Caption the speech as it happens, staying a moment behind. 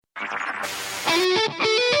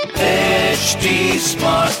HT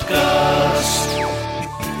Smartcast.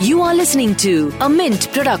 You are listening to a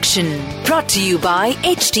Mint production brought to you by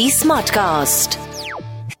HT Smartcast.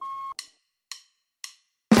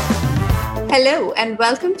 Hello and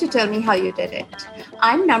welcome to Tell Me How You Did It.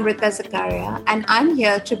 I'm Namrata Zakaria and I'm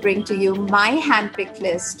here to bring to you my handpicked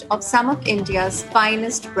list of some of India's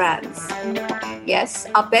finest brands. Yes,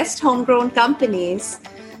 our best homegrown companies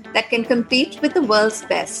that can compete with the world's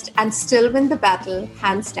best and still win the battle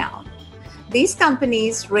hands down. These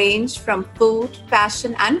companies range from food,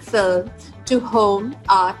 fashion and film to home,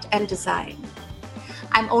 art and design.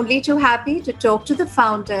 I'm only too happy to talk to the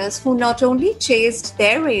founders who not only chased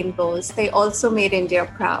their rainbows, they also made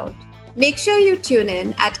India proud. Make sure you tune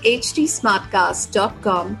in at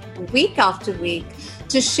htsmartcast.com week after week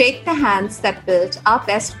to shake the hands that built our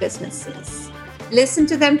best businesses. Listen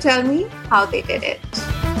to them tell me how they did it.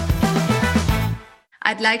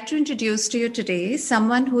 I'd like to introduce to you today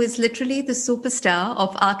someone who is literally the superstar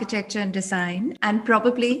of architecture and design and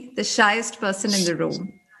probably the shyest person in the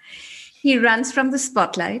room. He runs from the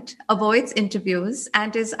spotlight, avoids interviews,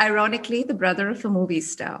 and is ironically the brother of a movie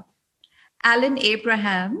star. Alan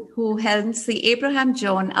Abraham, who helms the Abraham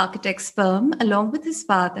John Architects firm along with his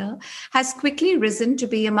father, has quickly risen to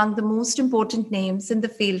be among the most important names in the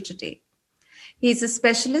field today. He's a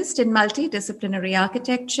specialist in multidisciplinary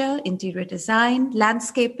architecture, interior design,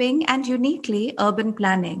 landscaping, and uniquely urban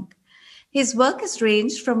planning. His work has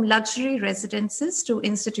ranged from luxury residences to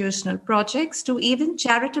institutional projects to even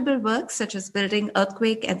charitable work such as building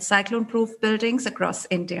earthquake and cyclone-proof buildings across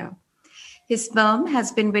India. His firm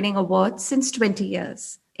has been winning awards since 20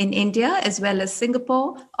 years in India as well as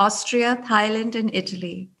Singapore, Austria, Thailand, and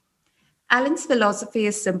Italy. Alan's philosophy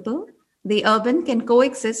is simple. The urban can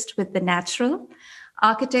coexist with the natural.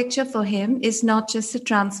 Architecture for him is not just a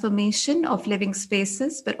transformation of living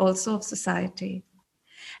spaces, but also of society.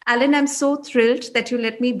 Alan, I'm so thrilled that you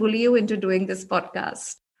let me bully you into doing this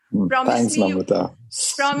podcast. Thanks, Namrata.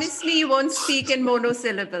 Promise me you won't speak in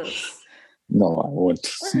monosyllables. No, I won't.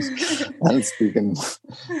 I'll speak in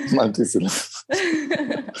multi-syllables.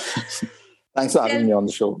 Thanks for having me on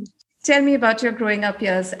the show. Tell me about your growing up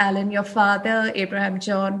years, Alan. Your father, Abraham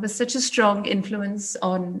John, was such a strong influence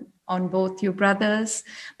on both you brothers.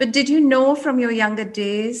 But did you know from your younger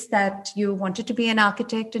days that you wanted to be an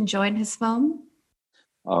architect and join his firm?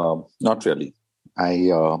 Not really. I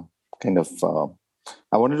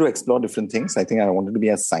wanted to explore different things. I think I wanted to be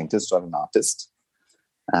a scientist or an artist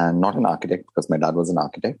and not an architect because my dad was an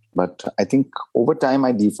architect. But I think over time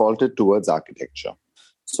I defaulted towards architecture.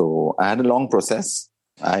 So I had a long process.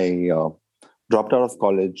 I dropped out of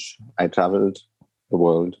college. I traveled the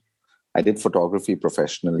world. I did photography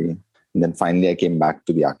professionally. And then finally I came back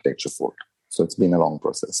to the architecture fold. So it's been a long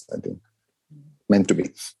process, I think. Meant to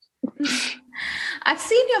be. I've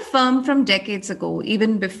seen your firm from decades ago,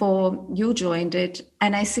 even before you joined it.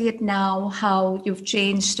 And I see it now, how you've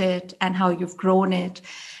changed it and how you've grown it.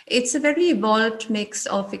 It's a very evolved mix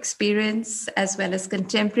of experience as well as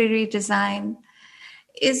contemporary design.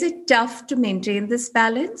 Is it tough to maintain this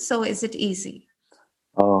balance or is it easy?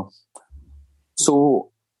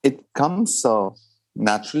 So it comes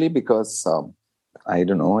naturally because, I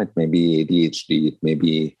don't know, it may be ADHD, it may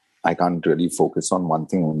be I can't really focus on one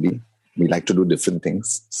thing only. We like to do different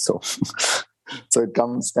things. So it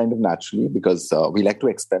comes kind of naturally because we like to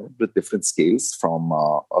experiment with different scales from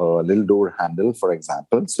a little door handle, for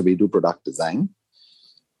example. So we do product design.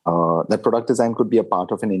 That product design could be a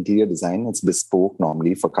part of an interior design. It's bespoke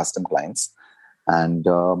normally for custom clients. And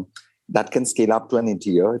that can scale up to an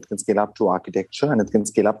interior. It can scale up to architecture and it can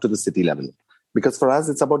scale up to the city level. Because for us,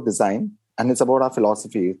 it's about design and it's about our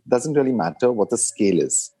philosophy. It doesn't really matter what the scale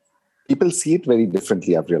is. People see it very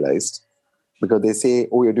differently, I've realized, because they say,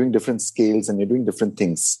 oh, you're doing different scales and you're doing different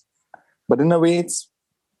things. But in a way, it's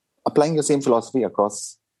applying your same philosophy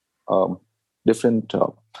across different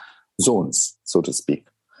zones, so to speak.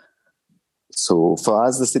 So for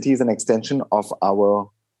us, the city is an extension of our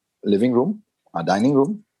living room, our dining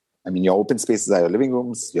room. I mean, your open spaces are your living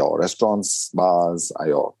rooms, your restaurants, bars are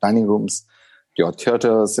your dining rooms, your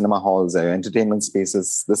theaters, cinema halls are your entertainment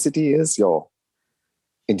spaces. The city is your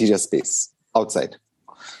interior space outside.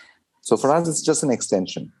 So for us, it's just an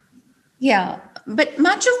extension. Yeah, but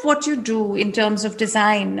much of what you do in terms of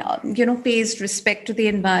design, pays respect to the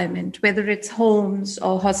environment, whether it's homes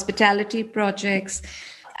or hospitality projects.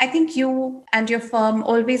 I think you and your firm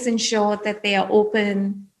always ensure that they are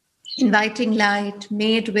open, inviting light,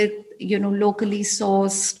 made with, locally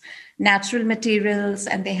sourced natural materials,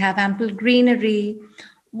 and they have ample greenery.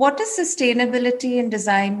 What does sustainability in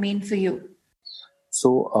design mean for you?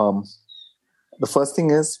 So the first thing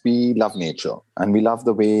is we love nature and we love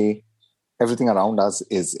the way everything around us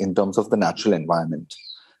is in terms of the natural environment.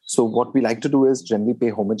 So what we like to do is generally pay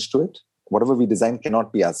homage to it. Whatever we design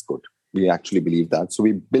cannot be as good. We actually believe that. So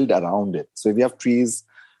we build around it. So if we have trees,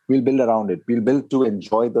 we'll build around it. We'll build to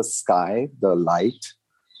enjoy the sky, the light,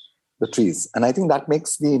 the trees. And I think that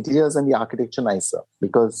makes the interiors and the architecture nicer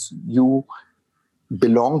because you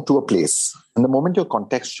belong to a place. And the moment you're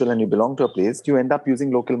contextual and you belong to a place, you end up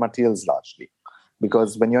using local materials largely.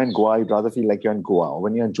 Because when you're in Goa, you'd rather feel like you're in Goa. Or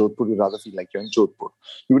when you're in Jodhpur, you'd rather feel like you're in Jodhpur.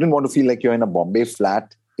 You wouldn't want to feel like you're in a Bombay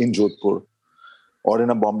flat in Jodhpur or in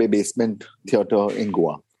a Bombay basement theater in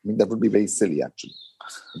Goa. I mean, that would be very silly, actually.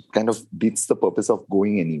 It kind of beats the purpose of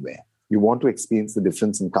going anywhere. You want to experience the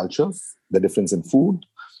difference in cultures, the difference in food,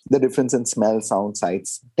 the difference in smell, sound,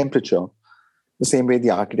 sights, temperature. The same way the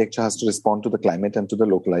architecture has to respond to the climate and to the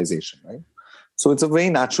localization, right? So it's a very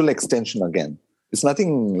natural extension again. It's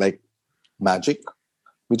nothing like magic.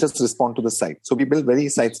 We just respond to the site. So we build very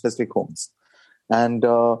site-specific homes. And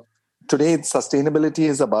today, sustainability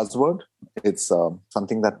is a buzzword. It's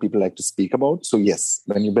something that people like to speak about. So yes,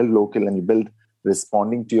 when you build local and you build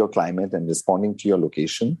responding to your climate and responding to your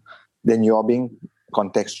location, then you're being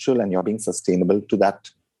contextual and you're being sustainable to that,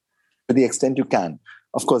 to the extent you can.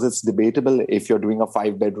 Of course, it's debatable if you're doing a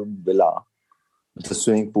 5-bedroom villa with a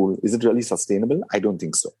swimming pool. Is it really sustainable? I don't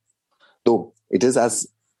think so. Though it is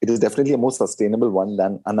definitely a more sustainable one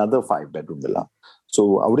than another 5-bedroom villa.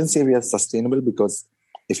 So I wouldn't say we are sustainable because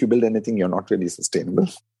if you build anything, you're not really sustainable.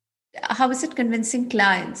 How is it convincing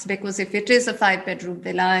clients? Because if it is a 5-bedroom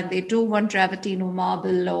villa and they do want Travertino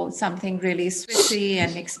marble or something really Swissy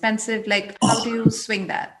and expensive, like how do you swing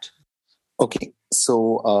that? Okay,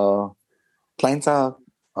 so clients are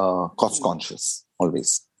cost conscious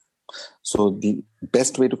always. So the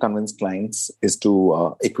best way to convince clients is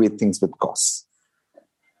to equate things with costs.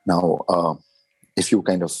 Now, if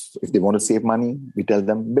they want to save money, we tell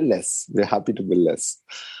them bill less. We're happy to bill less.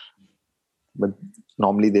 But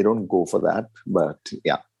normally they don't go for that. But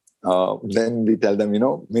yeah, then we tell them,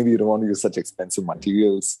 maybe you don't want to use such expensive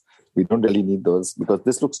materials. We don't really need those because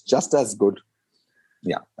this looks just as good.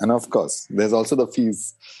 Yeah. And of course, there's also the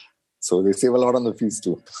fees. So they save a lot on the fees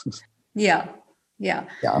too. Yeah.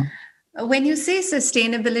 When you say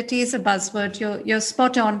sustainability is a buzzword, you're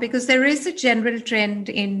spot on because there is a general trend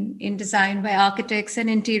in design by architects and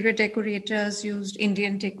interior decorators used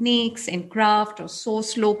Indian techniques in craft or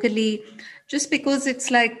sourced locally, just because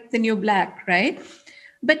it's like the new black, right?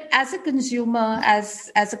 But as a consumer,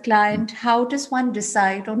 as a client, how does one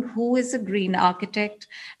decide on who is a green architect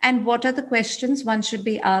and what are the questions one should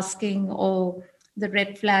be asking or the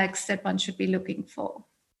red flags that one should be looking for?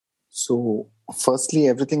 So firstly,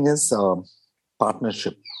 everything is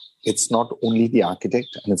partnership. It's not only the architect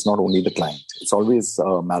and it's not only the client. It's always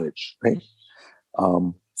marriage, right?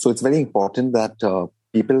 So it's very important that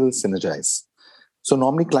people synergize. So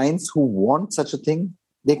normally clients who want such a thing,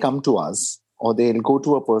 they come to us or they'll go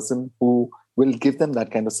to a person who will give them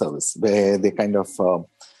that kind of service where they kind of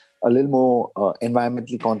a little more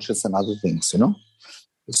environmentally conscious and other things,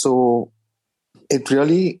 So it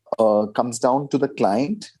really comes down to the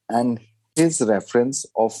client and his reference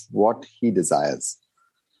of what he desires.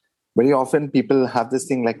 Very often people have this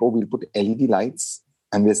thing like, we'll put LED lights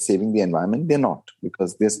and we're saving the environment. They're not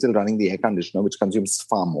because they're still running the air conditioner, which consumes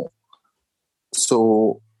far more.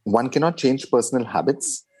 So one cannot change personal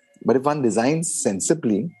habits, but if one designs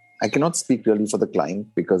sensibly, I cannot speak really for the client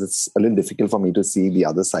because it's a little difficult for me to see the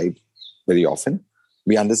other side very often.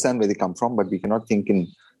 We understand where they come from, but we cannot think in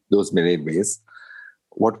those myriad ways.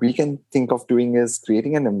 What we can think of doing is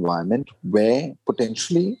creating an environment where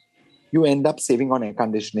potentially you end up saving on air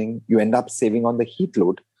conditioning, you end up saving on the heat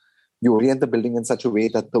load. You orient the building in such a way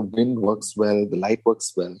that the wind works well, the light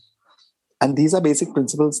works well. And these are basic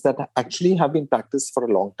principles that actually have been practiced for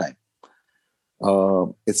a long time.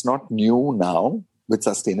 It's not new now with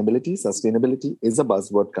sustainability. Sustainability is a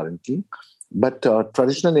buzzword currently, but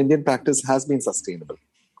traditional Indian practice has been sustainable.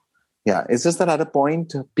 Yeah, it's just that at a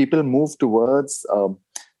point, people move towards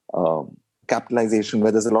capitalization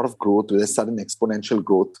where there's a lot of growth, where there's sudden exponential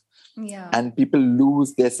growth. Yeah. And people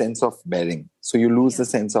lose their sense of bearing. So you lose the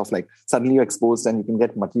sense of like, suddenly you're exposed and you can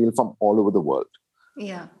get material from all over the world.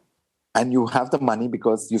 Yeah. And you have the money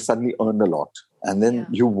because you suddenly earned a lot. And then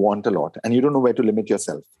you want a lot. And you don't know where to limit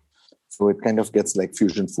yourself. So it kind of gets like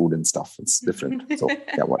fusion food and stuff. It's different. So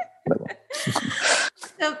yeah, whatever.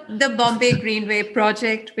 The Bombay Greenway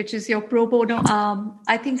project, which is your pro bono arm,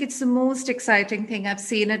 I think it's the most exciting thing I've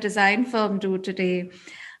seen a design firm do today.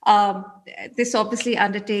 This obviously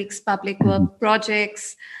undertakes public work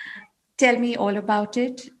projects. Tell me all about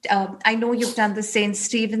it. I know you've done the St.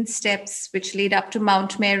 Stephen's steps, which lead up to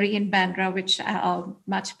Mount Mary in Bandra, which are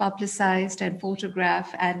much publicized and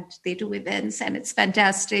photographed, and they do events, and it's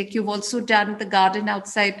fantastic. You've also done the garden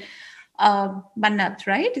outside Mannat,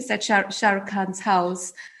 right? Is that Shah Rukh Khan's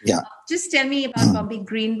house? Yeah. Just tell me about Bombay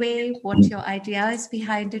Greenway, what your idea is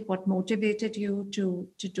behind it, what motivated you to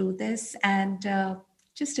do this, and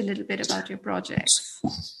just a little bit about your projects.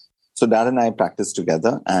 So Dad and I practiced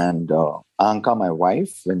together, and Anka, my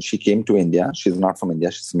wife, when she came to India, she's not from India,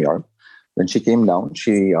 she's from Europe. When she came down,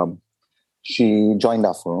 she joined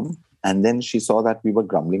our firm, and then she saw that we were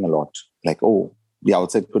grumbling a lot. Like, oh, the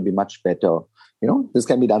outside could be much better. This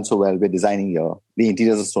can be done so well. We're designing here. The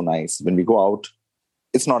interiors are so nice. When we go out,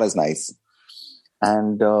 it's not as nice.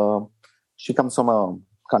 And she comes from a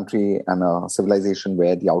country and a civilization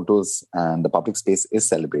where the outdoors and the public space is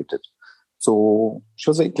celebrated. So she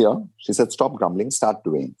was very clear. She said, stop grumbling, start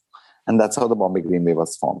doing. And that's how the Bombay Greenway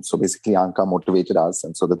was formed. So basically, Anka motivated us.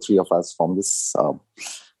 And so the three of us formed this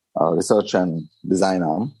research and design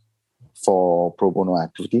arm for pro bono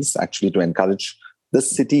activities, actually to encourage the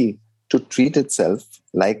city to treat itself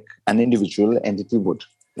like an individual entity would,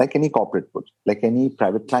 like any corporate would, like any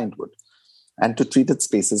private client would, and to treat its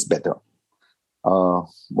spaces better.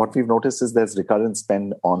 What we've noticed is there's recurrent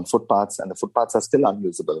spend on footpaths, and the footpaths are still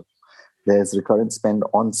unusable. There's recurrent spend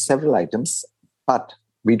on several items, but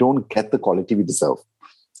we don't get the quality we deserve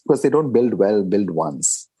because they don't build well, build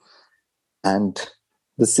once. And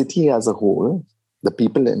the city as a whole, the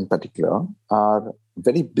people in particular, are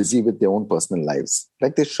very busy with their own personal lives,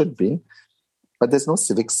 like they should be, but there's no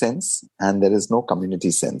civic sense and there is no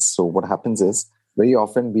community sense. So what happens is very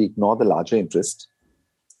often we ignore the larger interest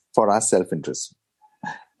for our self-interest.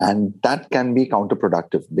 And that can be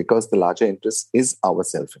counterproductive because the larger interest is our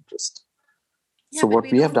self-interest. So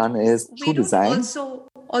what we have done is through design.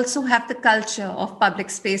 Also have the culture of public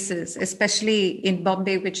spaces, especially in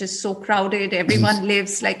Bombay, which is so crowded. Everyone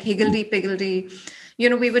lives like higgledy-piggledy.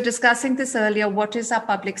 We were discussing this earlier. What is our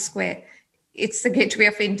public square? It's the Gateway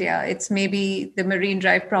of India. It's maybe the Marine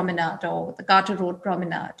Drive Promenade or the Carter Road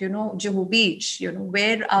Promenade, Juhu Beach,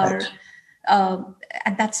 where are... Right.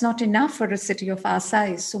 And that's not enough for a city of our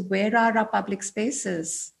size. So where are our public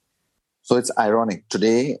spaces? So it's ironic.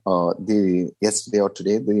 Yesterday or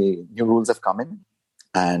today, the new rules have come in,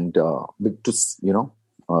 and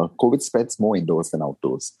COVID spreads more indoors than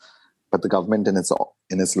outdoors. But the government, in its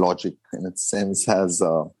logic, in its sense, has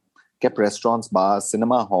kept restaurants, bars,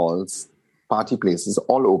 cinema halls, party places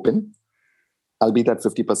all open, albeit at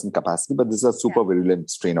 50% capacity. But this is a super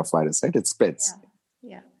virulent strain of virus, right? It spreads.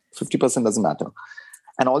 Yeah. 50% doesn't matter.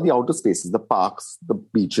 And all the outdoor spaces, the parks, the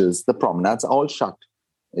beaches, the promenades are all shut.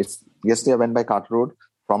 If yesterday I went by Carter Road,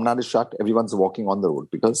 promenade is shut. Everyone's walking on the road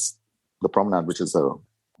because the promenade, which is a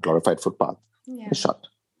glorified footpath, is shut.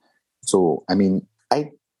 So,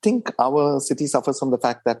 I think our city suffers from the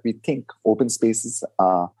fact that we think open spaces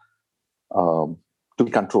are to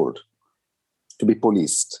be controlled, to be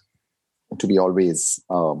policed, to be always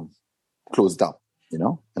closed up,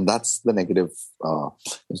 and that's the negative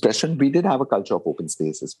impression. We did have a culture of open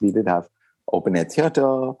spaces. We did have open air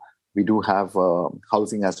theatre. We do have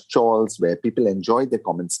housing as chawls where people enjoy their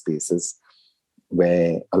common spaces,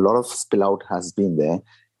 where a lot of spill out has been there.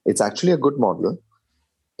 It's actually a good model.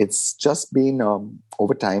 It's just been,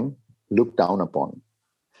 over time, looked down upon.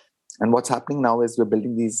 And what's happening now is we're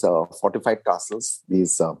building these fortified castles,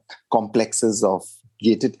 these complexes of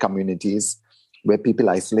gated communities where people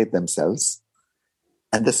isolate themselves.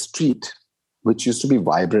 And the street, which used to be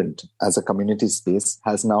vibrant as a community space,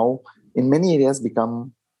 has now, in many areas,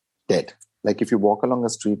 become dead. Like if you walk along a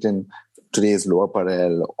street in today's Lower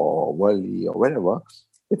Parel or Worli or wherever,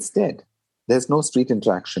 it's dead. There's no street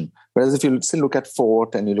interaction. Whereas if you still look at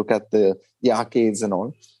Fort and you look at the arcades and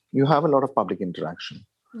all, you have a lot of public interaction.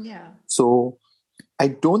 Yeah. So I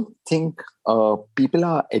don't think people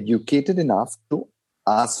are educated enough to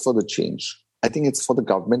ask for the change. I think it's for the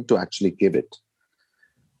government to actually give it.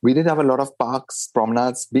 We did have a lot of parks,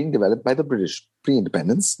 promenades being developed by the British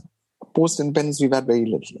pre-independence. Post-independence, we've had very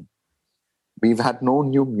little. We've had no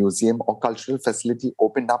new museum or cultural facility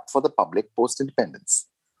opened up for the public post-independence.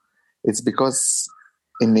 It's because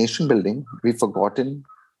in nation building, we've forgotten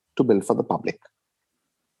to build for the public.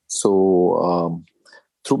 So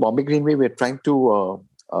through Bombay Greenway, we're trying to,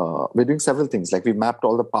 we're doing several things. Like we've mapped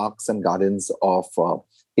all the parks and gardens of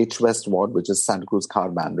H West Ward, which is Santa Cruz, Khar,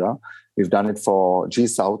 Bandra. We've done it for G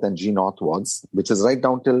South and G North wards, which is right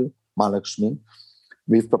down till Mahalakshmi.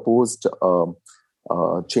 We've proposed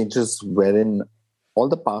changes wherein all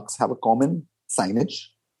the parks have a common signage,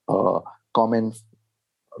 common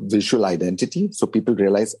visual identity. So people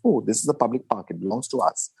realize, oh, this is a public park. It belongs to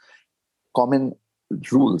us. Common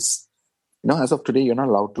rules. As of today, you're not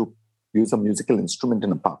allowed to use a musical instrument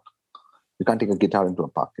in a park. You can't take a guitar into a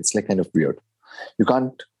park. It's like kind of weird. You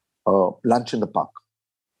can't lunch in the park.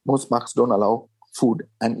 Most parks don't allow food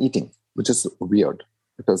and eating, which is weird.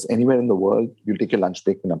 Because anywhere in the world, you'll take your lunch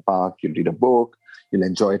break in a park, you'll read a book, you'll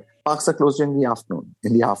enjoy it. Parks are closed in the afternoon.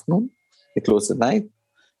 In the afternoon, they close at night.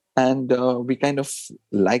 And we kind of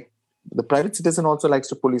like, the private citizen also likes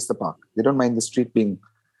to police the park. They don't mind the street being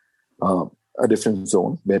a different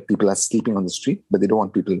zone where people are sleeping on the street, but they don't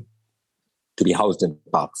want people to be housed in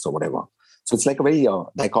parks or whatever. So it's like a very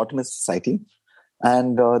dichotomous society.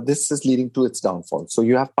 And this is leading to its downfall. So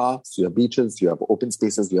you have parks, you have beaches, you have open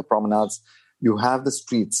spaces, you have promenades, you have the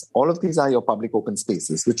streets. All of these are your public open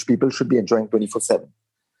spaces, which people should be enjoying 24/7,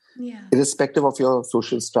 irrespective of your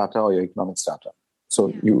social strata or your economic strata.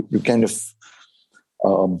 So you kind of,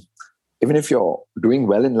 even if you're doing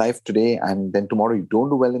well in life today and then tomorrow you don't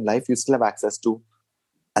do well in life, you still have access to,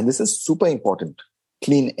 and this is super important,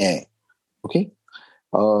 clean air, okay?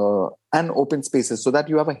 And open spaces so that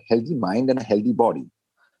you have a healthy mind and a healthy body.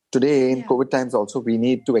 Today in COVID times also, we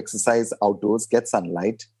need to exercise outdoors, get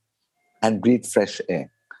sunlight, and breathe fresh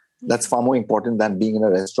air. That's far more important than being in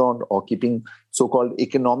a restaurant or keeping so-called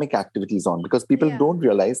economic activities on, because people don't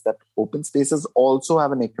realize that open spaces also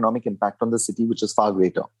have an economic impact on the city, which is far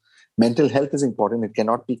greater. Mental health is important. It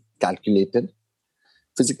cannot be calculated.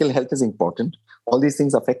 Physical health is important. All these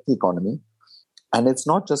things affect the economy. And it's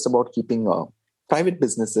not just about keeping private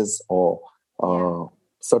businesses or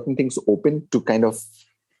certain things open to kind of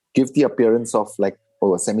give the appearance of like,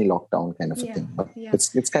 a semi-lockdown kind of a thing. But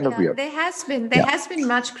it's kind of weird. There has been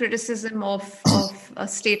much criticism of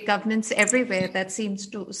state governments everywhere that seem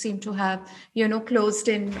to have closed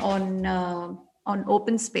in on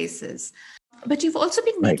open spaces. But you've also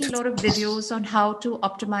been making a lot of videos on how to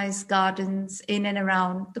optimize gardens in and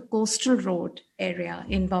around the coastal road area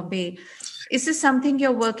in Bombay. Is this something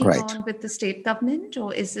you're working on with the state government,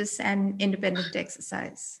 or is this an independent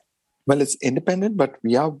exercise? Well, it's independent, but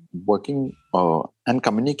we are working and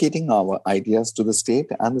communicating our ideas to the state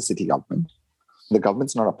and the city government. The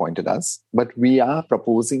government's not appointed us, but we are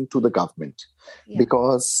proposing to the government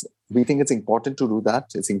because we think it's important to do that.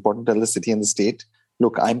 It's important to tell the city and the state,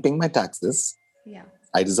 look, I'm paying my taxes.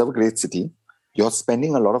 I deserve a great city. You're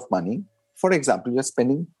spending a lot of money. For example, you're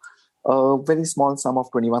spending a very small sum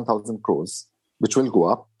of 21,000 crores, which will go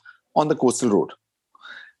up on the coastal road.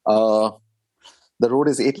 The road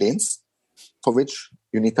is 8 lanes, for which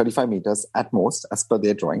you need 35 meters at most, as per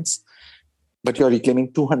their drawings. But you're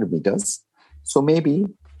reclaiming 200 meters. So maybe,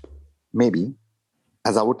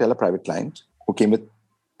 as I would tell a private client who came with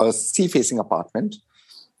a sea-facing apartment,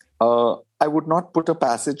 I would not put a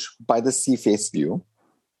passage by the sea-face view.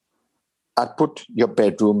 I'd put your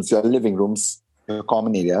bedrooms, your living rooms, your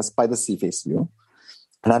common areas by the sea-face view.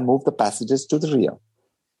 And I'd move the passages to the rear.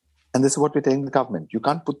 And this is what we're telling the government. You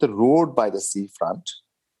can't put the road by the seafront.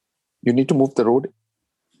 You need to move the road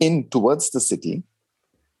in towards the city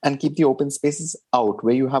and keep the open spaces out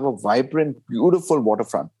where you have a vibrant, beautiful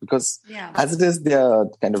waterfront. Because as it is, they're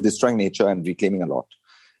kind of destroying nature and reclaiming a lot.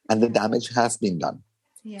 And the damage has been done.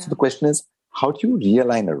 So the question is, how do you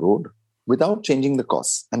realign a road without changing the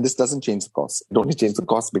costs? And this doesn't change the costs. It only changes the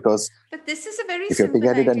cost because but this is a very if you take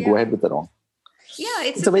it and go ahead with the wrong.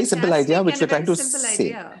 It's a very simple idea which we're trying to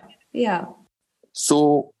say.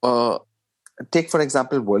 So, take for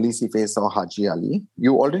example, Worli Sea Face or Haji Ali.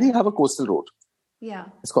 You already have a coastal road.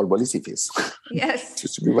 It's called Worli Sea Face. Yes. It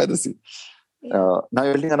used to be by the sea. Now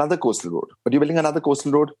you're building another coastal road. But you're building another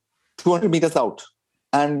coastal road 200 meters out.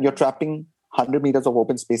 And you're trapping 100 meters of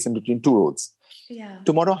open space in between two roads.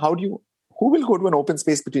 Tomorrow, who will go to an open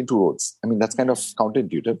space between two roads? I mean, that's kind of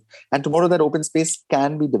counterintuitive. And tomorrow that open space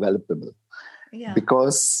can be developable.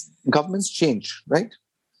 Because governments change, right?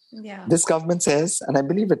 This government says, and I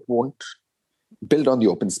believe it won't build on the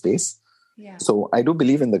open space. So I do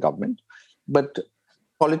believe in the government. But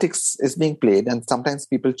politics is being played and sometimes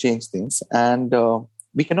people change things. And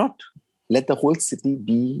we cannot let the whole city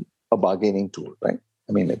be a bargaining tool, right?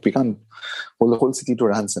 I mean, we can't hold the whole city to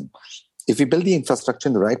ransom. If we build the infrastructure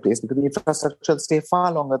in the right place, because the infrastructure will stay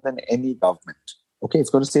far longer than any government. Okay, it's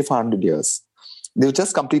going to stay for 100 years. They've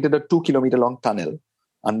just completed a 2-kilometer long tunnel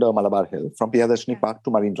under Malabar Hill from Priyadarshini Park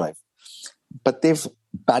to Marine Drive. But they've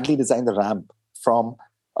badly designed the ramp from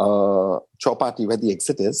Chowpatty, where the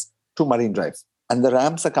exit is, to Marine Drive. And the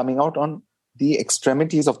ramps are coming out on the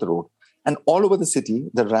extremities of the road. And all over the city,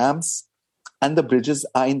 the ramps and the bridges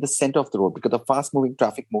are in the center of the road because the fast-moving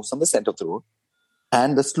traffic moves on the center of the road.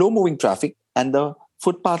 And the slow-moving traffic and the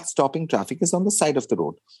footpath stopping traffic is on the side of the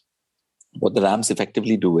road. What the ramps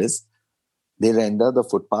effectively do is they render the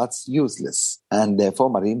footpaths useless, and therefore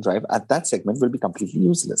Marine Drive at that segment will be completely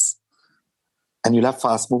useless. And you'll have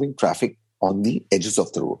fast-moving traffic on the edges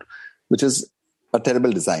of the road, which is a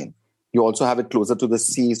terrible design. You also have it closer to the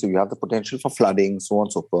sea, so you have the potential for flooding, so on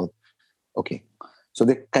and so forth. Okay. So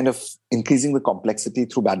they're kind of increasing the complexity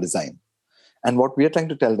through bad design. And what we are trying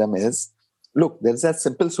to tell them is, look, there's a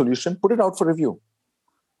simple solution. Put it out for review.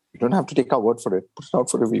 You don't have to take our word for it. Put it out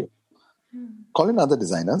for review. Call in other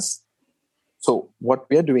designers. So what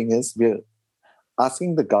we are doing is we're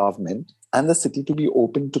asking the government and the city to be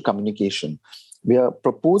open to communication. We are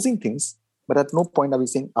proposing things, but at no point are we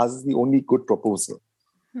saying ours is the only good proposal.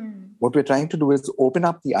 What we're trying to do is open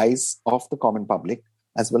up the eyes of the common public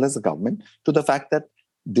as well as the government to the fact that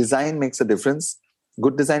design makes a difference.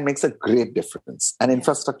 Good design makes a great difference. And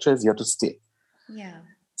infrastructure is here to stay. Yeah.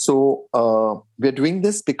 So we're doing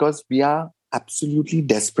this because we are absolutely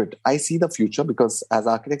desperate. I see the future because as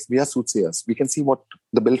architects, we are soothsayers. We can see what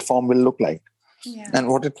the built form will look like and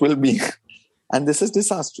what it will be. And this is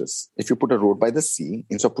disastrous. If you put a road by the sea,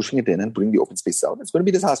 instead of pushing it in and putting the open space out, it's going to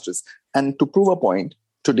be disastrous. And to prove a point,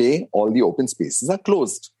 today, all the open spaces are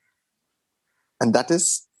closed. And that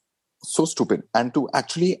is so stupid. And to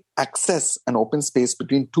actually access an open space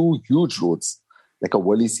between two huge roads, like a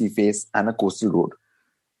Worli Sea Face and a coastal road,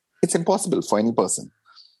 it's impossible for any person.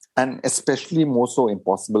 And especially more so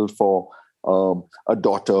impossible for a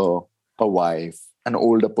daughter, a wife, an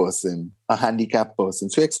older person, a handicapped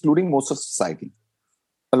person. So excluding most of society.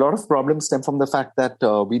 A lot of problems stem from the fact that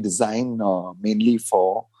we design mainly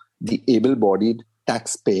for the able-bodied,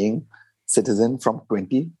 tax-paying citizen from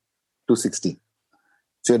 20 to 60.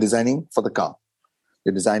 So you're designing for the car.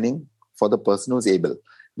 You're designing for the person who's able.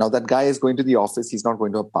 Now that guy is going to the office, he's not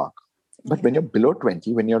going to a park. But when you're below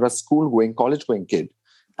 20, when you're a school-going, college-going kid,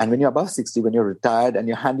 and when you're above 60, when you're retired and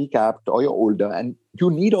you're handicapped or you're older, and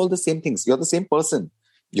you need all the same things. You're the same person.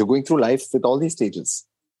 You're going through life with all these stages.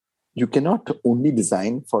 You cannot only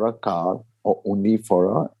design for a car or only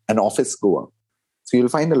for an office goer. So you'll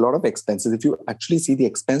find a lot of expenses. If you actually see the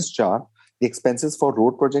expense chart, the expenses for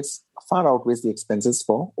road projects far outweighs the expenses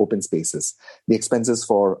for open spaces. The expenses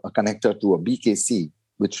for a connector to a BKC,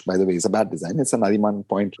 which, by the way, is a bad design. It's a Nariman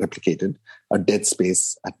Point replicated, a dead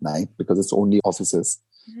space at night because it's only offices.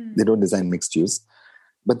 They don't design mixed use.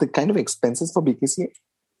 But the kind of expenses for BKC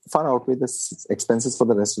far outweigh the expenses for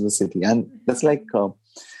the rest of the city. And that's like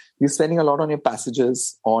you're spending a lot on your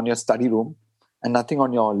passages, on your study room, and nothing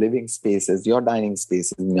on your living spaces, your dining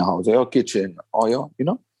spaces in your house, or your kitchen, or your,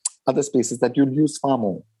 other spaces that you'll use far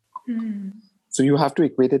more. So you have to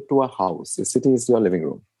equate it to a house. Your city is your living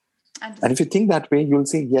room. And if you think that way, you'll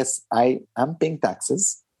say, yes, I am paying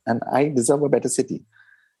taxes and I deserve a better city.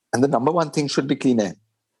 And the number one thing should be clean air,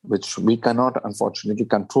 which we cannot unfortunately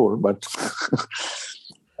control, but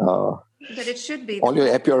but it should be. All your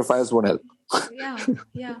air purifiers won't help.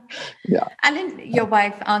 Yeah. Alan, your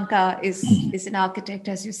wife Anka is an architect,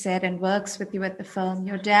 as you said, and works with you at the firm.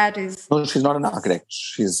 Your dad is... No, she's not an architect.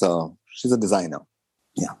 She's a designer.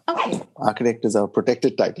 Yeah. Okay. Architect is a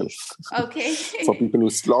protected title. Okay. For people who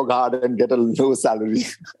slog hard and get a low salary.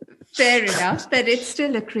 Fair enough, but it's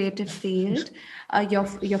still a creative field.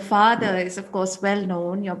 Your father is, of course, well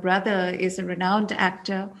known. Your brother is a renowned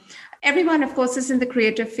actor. Everyone, of course, is in the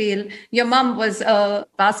creative field. Your mom was a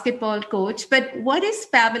basketball coach. But what is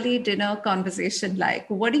family dinner conversation like?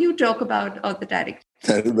 What do you talk about on the direct?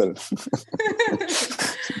 Terrible.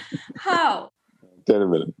 How?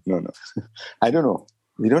 Terrible. No. I don't know.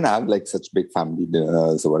 We don't have like such big family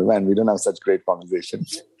dinners or whatever, and we don't have such great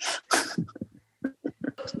conversations.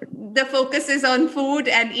 The focus is on food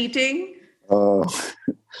and eating?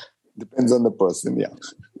 Depends on the person, yeah.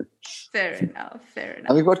 Fair enough.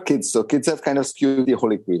 And we've got kids, so kids have kind of skewed the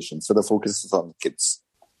whole equation. So the focus is on the kids.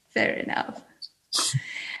 Fair enough.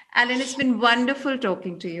 Alan, it's been wonderful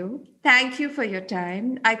talking to you. Thank you for your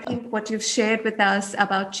time. I think what you've shared with us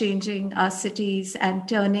about changing our cities and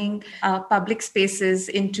turning our public spaces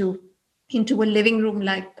into a living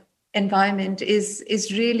room-like environment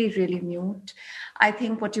is really, really new. I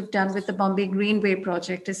think what you've done with the Bombay Greenway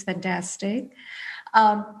project is fantastic.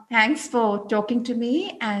 Thanks for talking to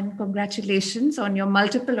me and congratulations on your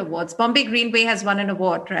multiple awards. Bombay Greenway has won an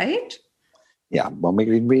award, right? Yeah, Bombay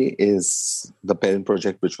Greenway is the parent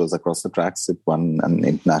project which was across the tracks. It won an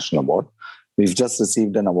international award. We've just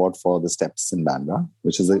received an award for the steps in Bandra,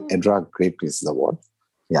 which is the EDRA Great Places Award.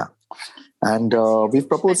 Yeah. And we've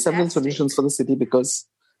proposed several solutions for the city because,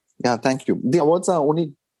 thank you. The awards are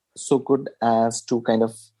only so good as to kind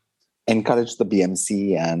of encourage the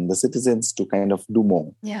BMC and the citizens to kind of do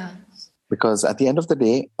more. Yeah. Because at the end of the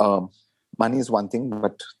day, money is one thing,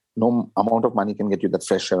 but no amount of money can get you that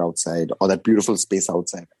fresh air outside or that beautiful space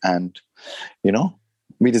outside. And,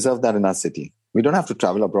 we deserve that in our city. We don't have to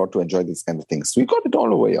travel abroad to enjoy these kind of things. We got it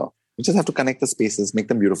all over here. We just have to connect the spaces, make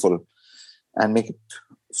them beautiful, and make it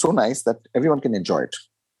so nice that everyone can enjoy it.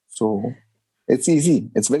 So it's easy.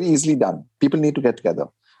 It's very easily done. People need to get together.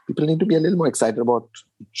 People need to be a little more excited about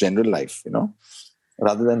general life,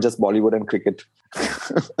 rather than just Bollywood and cricket.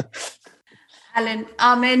 Alan,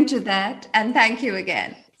 amen to that. And thank you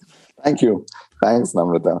again. Thank you. Thanks,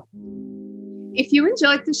 Namrata. If you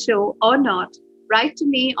enjoyed the show or not, write to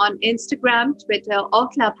me on Instagram, Twitter, or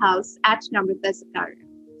Clubhouse at Namrata Zakaria.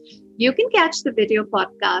 You can catch the video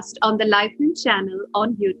podcast on the Lifeline channel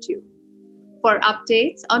on YouTube. For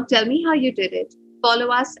updates on Tell Me How You Did It, follow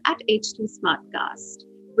us at HT Smartcast.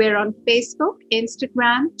 We're on Facebook,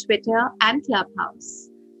 Instagram, Twitter, and Clubhouse.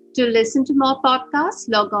 To listen to more podcasts,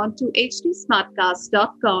 log on to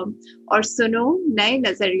htsmartcast.com or suno naye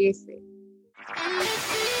nazariye se.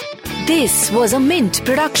 This was a Mint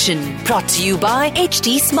production brought to you by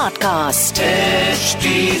HT Smartcast.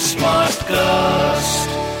 HT Smartcast.